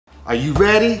Are you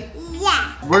ready?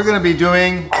 Yeah. We're gonna be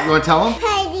doing, you wanna tell them?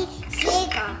 Powdered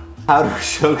sugar. Powdered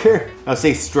sugar? I'll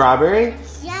say strawberry.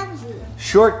 Strawberry.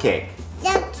 Shortcake.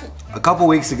 Shortcake. A couple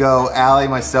weeks ago, Allie,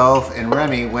 myself, and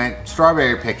Remy went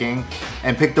strawberry picking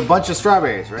and picked a bunch of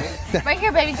strawberries, right? Right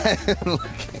here, baby.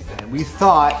 And we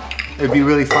thought it'd be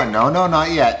really fun. No, not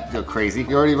yet. You're crazy.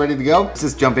 You already ready to go? Let's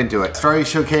just jump into it. Strawberry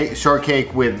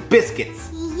shortcake with biscuits.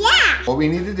 Yeah. What we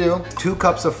need to do, 2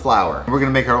 cups of flour. We're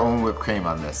gonna make our own whipped cream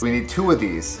on this. We need 2 of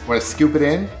these. Wanna scoop it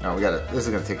in? No, we gotta, this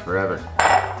is gonna take forever.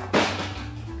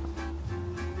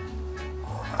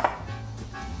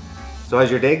 So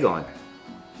how's your day going?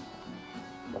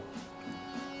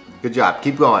 Good job,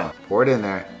 keep going. Pour it in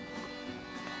there.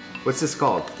 What's this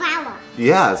called? Flour.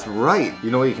 Yeah, that's right. You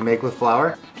know what you can make with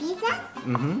flour? Pizza?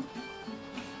 Mm-hmm.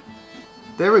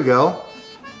 There we go.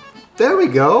 There we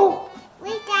go.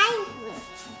 With Daddy's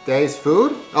food. Daddy's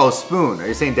food? Oh, spoon. Are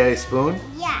you saying Daddy's spoon?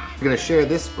 Yeah. We're gonna share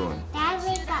this spoon.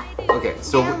 Daddy got. Okay,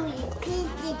 so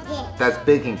that's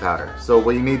baking powder. So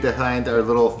what you need behind our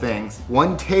little things,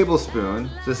 1 tablespoon.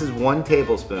 So this is 1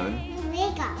 tablespoon.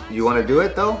 You wanna do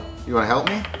it though? You wanna help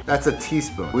me? That's a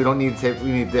teaspoon. We don't need tape,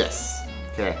 we need this.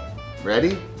 Okay,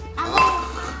 ready?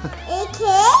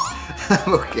 Okay.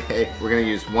 Okay, we're gonna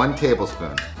use 1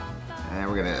 tablespoon. And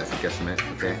we're gonna guesstimate,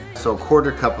 okay? So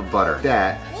 1/4 cup of butter.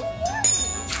 That,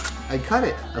 I cut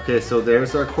it. Okay, so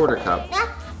there's our 1/4 cup.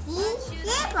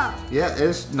 Yeah,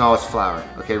 no, it's flour.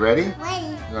 Okay, ready?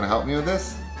 Ready. You wanna help me with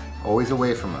this? Always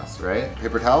away from us, right?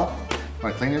 Paper towel?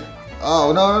 Wanna clean it?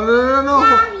 Oh, no.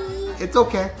 Sorry. It's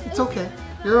okay, it's okay.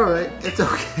 You're all right, it's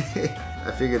okay.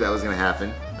 I figured that was gonna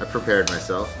happen. I prepared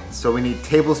myself. So we need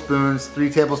tablespoons, 3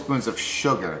 tablespoons of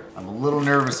sugar. I'm a little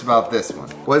nervous about this one.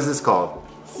 What is this called?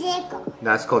 Sugar.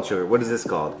 That's called sugar. What is this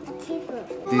called?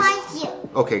 These.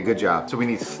 Okay, good job. So we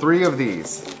need 3 of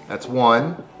these. That's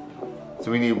 1.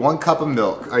 So we need 1 cup of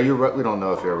milk. Are you right? We don't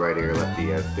know if you're righty or lefty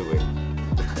yet, do we?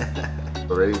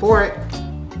 We're ready? Pour it.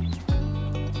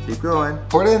 Keep going.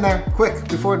 Pour it in there, quick,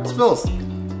 before it spills.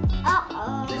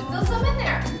 Uh-oh. There's still some in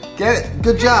there. Get it.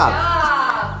 Good job.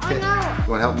 Ah. Okay. Oh no.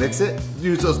 You wanna help mix it?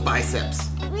 Use those biceps.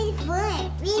 We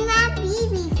food. We not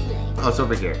baby food. Oh, it's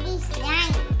over here. We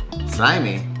slimy.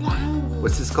 Slimy?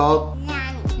 What's this called?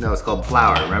 Slimy. No, it's called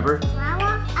flour, remember?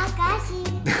 Flour, I got you.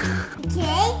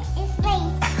 Okay, it's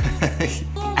face.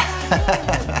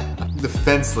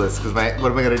 Defenseless, because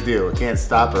what am I gonna do? I can't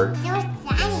stop her. So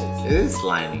slimy. It is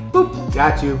slimy. Boop,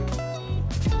 got you.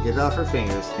 Get it off her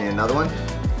fingers. Need another one? Is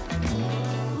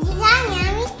that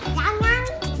yummy? Is that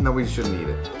yummy? No, we shouldn't eat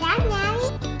it. Is that yummy?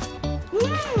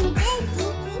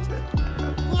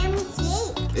 Yummy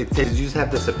cake. Did you just have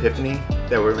this epiphany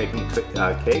that we're making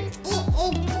cake?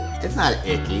 It's not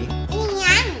icky. It's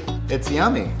yummy. It's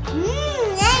yummy.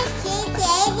 That's cake,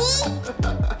 Daddy.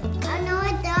 Oh no,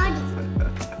 it's dirty.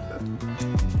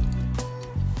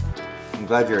 I'm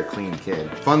glad you're a clean kid.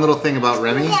 Fun little thing about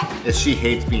Remy is she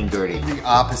hates being dirty. The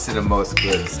opposite of most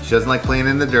kids. She doesn't like playing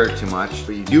in the dirt too much,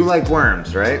 but you do like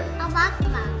worms, right?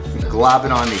 You glob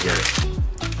it onto here.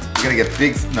 You're gonna get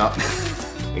big, no,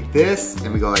 like this,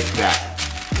 and we go like that.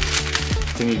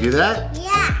 Can you do that?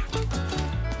 Yeah.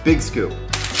 Big scoop.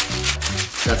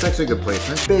 That's actually a good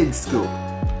placement. Big scoop.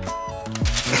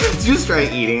 Just try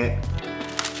eating it.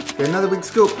 Get another big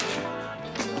scoop. Is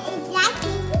that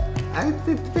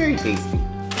tasty? It's very tasty.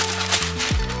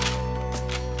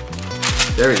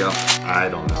 There we go. I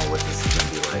don't know what this is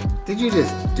gonna be like. Did you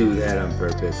just do that on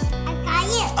purpose? I got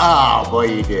you. Oh boy,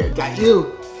 you did. Got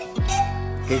you.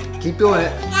 Okay, keep doing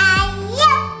it. I got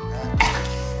you.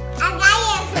 I got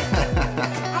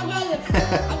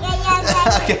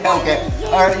you. Okay.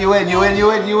 All right, you win. I want to go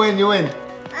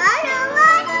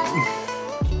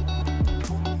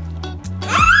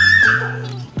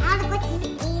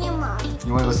see animals.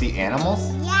 You wanna go see animals?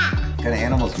 Yeah. What kind of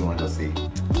animals do you wanna go see?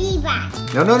 Zebra.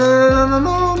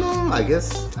 No. I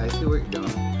guess I see where you're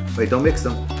going. Wait, don't mix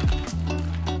them.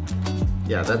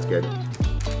 Yeah, that's good.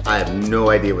 I have no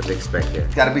idea what to expect here.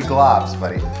 It's gotta be globs,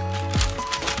 buddy.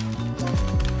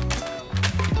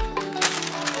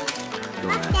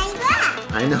 What's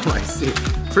that? I know, I see.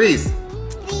 Freeze.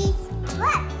 Please.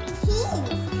 What? Cheese.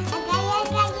 I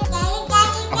got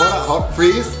you. Hold on.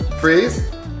 Freeze.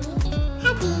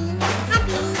 Happy.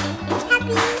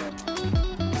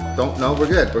 No, we're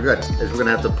good. We're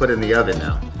gonna have to put it in the oven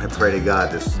now. I pray to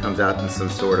God this comes out in some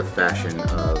sort of fashion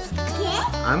of. Okay.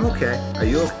 I'm okay. Are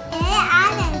you okay?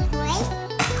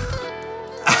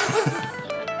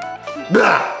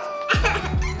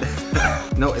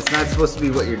 No, it's not supposed to be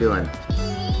what you're doing.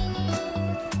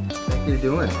 What you're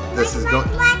doing? This is going.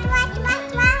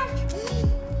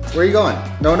 Where are you going?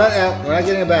 No, not out. We're not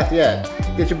getting a bath yet.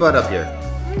 Get your butt up here.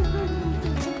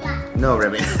 No,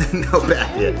 Remy. No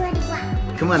back yet.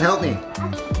 Come on, help me.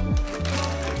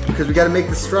 Because we got to make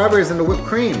the strawberries into whipped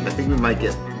cream. I think we might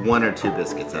get 1 or 2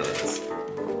 biscuits out of this.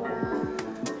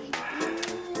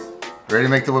 Ready to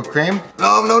make the whipped cream?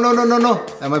 Oh, no, no, no, no, no.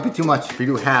 That might be too much. If we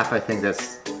do half, I think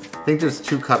there's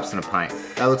 2 cups in a pint.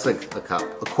 That looks like a cup.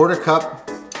 A 1/4 cup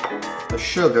of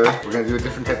sugar. We're gonna do a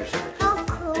different type of sugar. So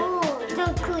cool.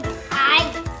 So cool.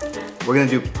 We're gonna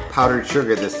do powdered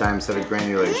sugar this time instead of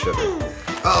granulated sugar.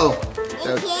 Uh-oh.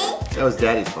 That was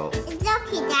Daddy's fault. It's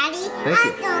okay, Daddy. Thank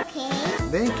you. It's okay.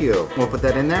 Thank you. Wanna put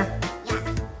that in there? Yeah.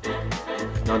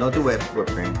 No, don't do whipped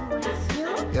cream. You?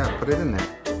 Yeah, put it in there.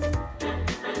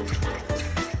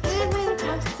 Even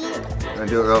cookie. Gonna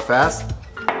do it real fast?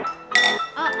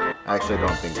 Uh-oh. Actually, I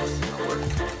don't think this is gonna work.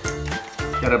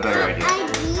 Got a better idea.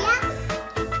 Idea?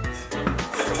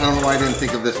 I don't know why I didn't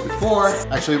think of this before.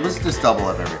 Actually, let's just double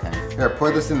up everything. Here, pour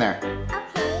this in there.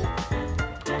 Okay.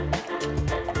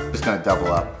 Just gonna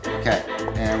double up. Okay,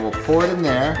 and we'll pour it in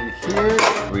there. And here,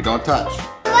 we don't touch.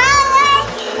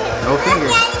 No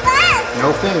fingers.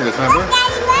 No fingers, remember?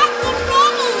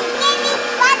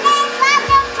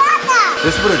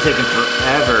 This would have taken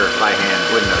forever by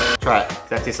hand, wouldn't it? Try it. Does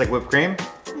that taste like whipped cream?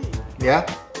 Yeah?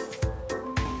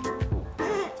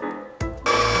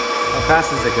 How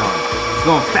fast is it going? It's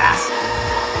going fast.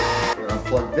 We're gonna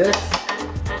unplug this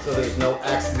so there's no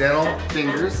accidental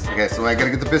fingers. Okay, so I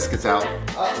gotta get the biscuits out.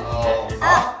 Uh-oh.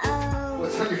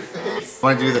 What's on your face?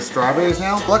 Want to do the strawberries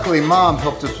now? Luckily, Mom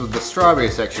helped us with the strawberry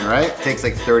section, right? It takes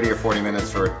like 30 or 40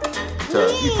 minutes for it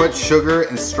to, you put sugar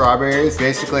and strawberries,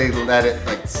 basically let it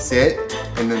like sit,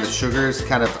 and then the sugars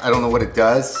kind of, I don't know what it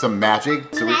does, some magic.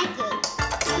 So we,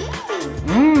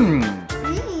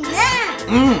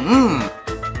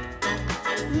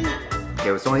 Okay,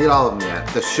 we just don't eat all of them yet.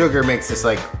 The sugar makes this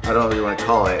like, I don't know what you want to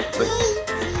call it. It's like,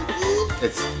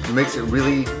 it makes it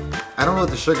really, I don't know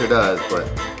what the sugar does, but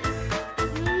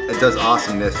it does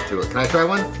awesomeness to it. Can I try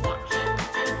one?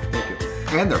 Thank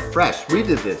you. And they're fresh. We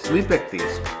did this. We picked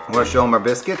these. I want to show them our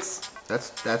biscuits.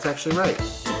 That's actually right.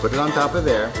 You put it on top of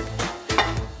there.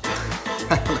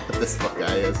 I don't know what this little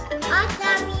guy is.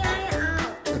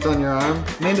 It's on your arm?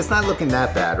 Man, it's not looking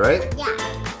that bad, right? Yeah.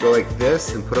 Go like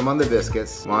this and put them on the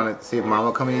biscuits. Want to see if Mom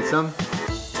will come and eat some?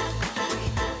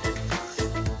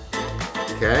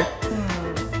 Okay.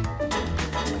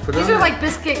 Put it These on are there. like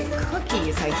biscuit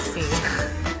cookies, I see.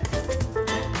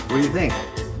 What do you think?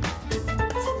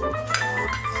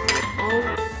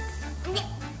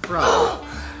 Bro.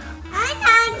 I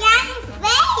thought Daddy's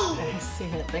face. I see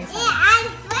it. Thanks. Yeah, I'm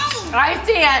face. I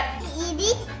see it. Eat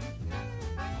it.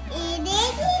 Eat it.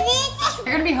 Eat it.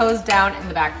 You're gonna be hosed down in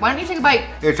the back. Why don't you take a bite?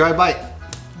 Here, try a bite.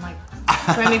 I'm like,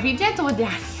 Remy, be gentle with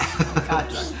Daddy. Oh,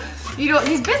 gotcha. You know,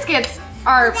 these biscuits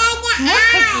are more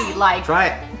cookie-like. Try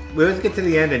it. We always get to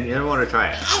the end and you don't want to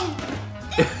try it.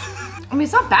 I mean,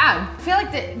 it's not bad. I feel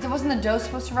like wasn't the dough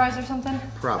supposed to rise or something?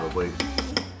 Probably.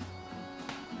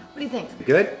 What do you think?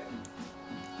 Good?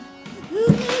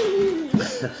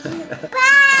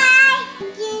 Bye.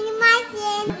 Give me my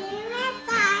friend. Give me my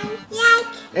phone. Like.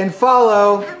 And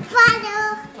follow.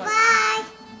 Follow. Bye.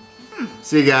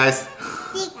 See you guys.